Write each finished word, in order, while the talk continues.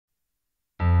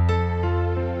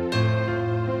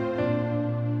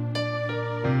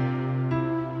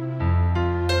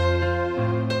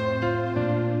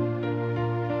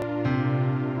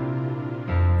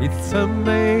It's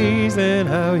amazing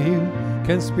how you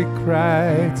can speak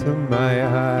right to my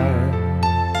heart.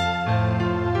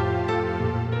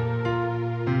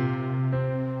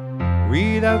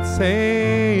 Without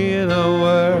saying a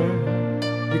word,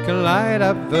 you can light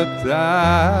up the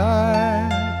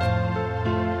dark.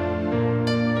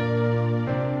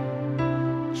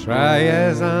 Try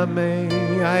as I may,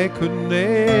 I could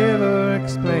never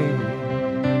explain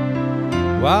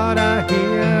what I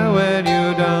hear when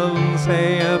you don't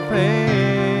say a thing.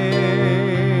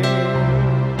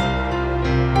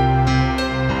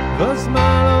 The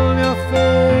smile on your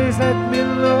face let me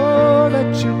know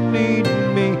that you need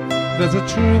me. There's a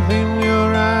truth in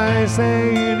your eyes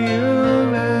saying you'll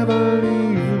never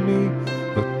leave me.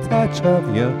 The touch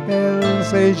of your hand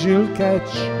says you'll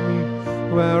catch me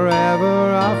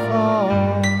wherever I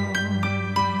fall.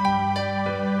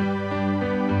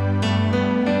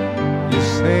 You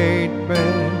say it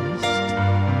best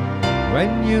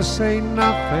when you say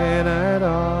nothing at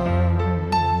all.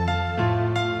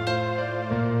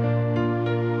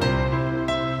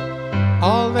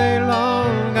 All day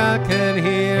long I can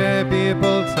hear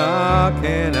people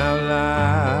talking out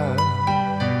loud,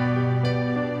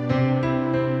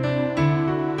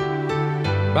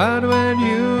 but when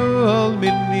you hold me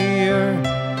near,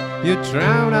 you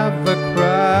drown out the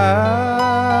crowd.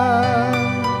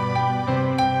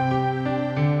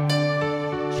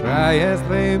 Try as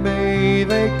they may,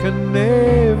 they can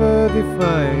never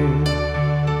define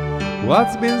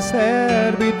what's been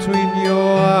said between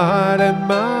your heart and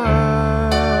mine.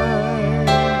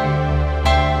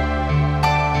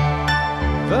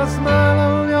 The smile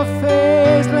on your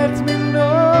face lets me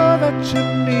know that you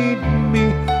need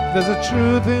me. There's a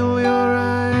truth in your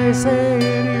eyes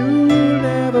saying you'll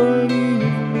never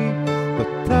leave me. The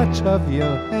touch of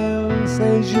your hand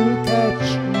says you'll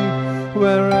catch me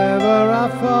wherever I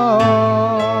fall.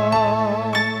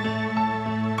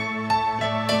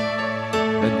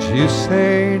 And you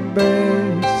say it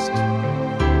best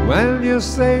when you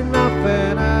say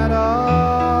nothing at all.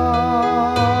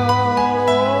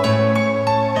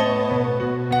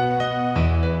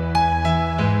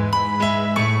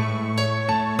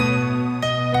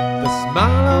 The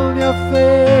smile on your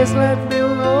face let me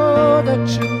know that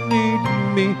you need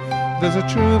me. There's a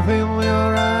truth in your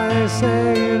eyes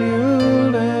saying you'll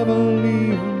never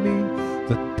leave me.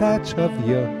 The touch of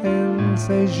your hand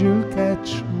says you'll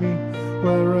catch me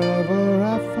wherever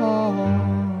I fall.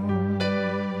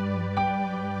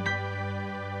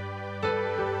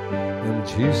 And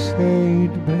you say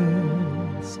it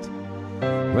best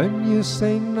when you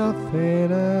say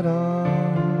nothing at all.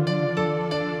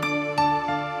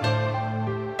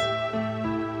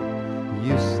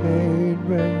 You say it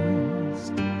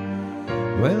best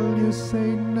when you say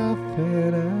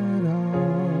nothing at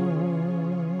all.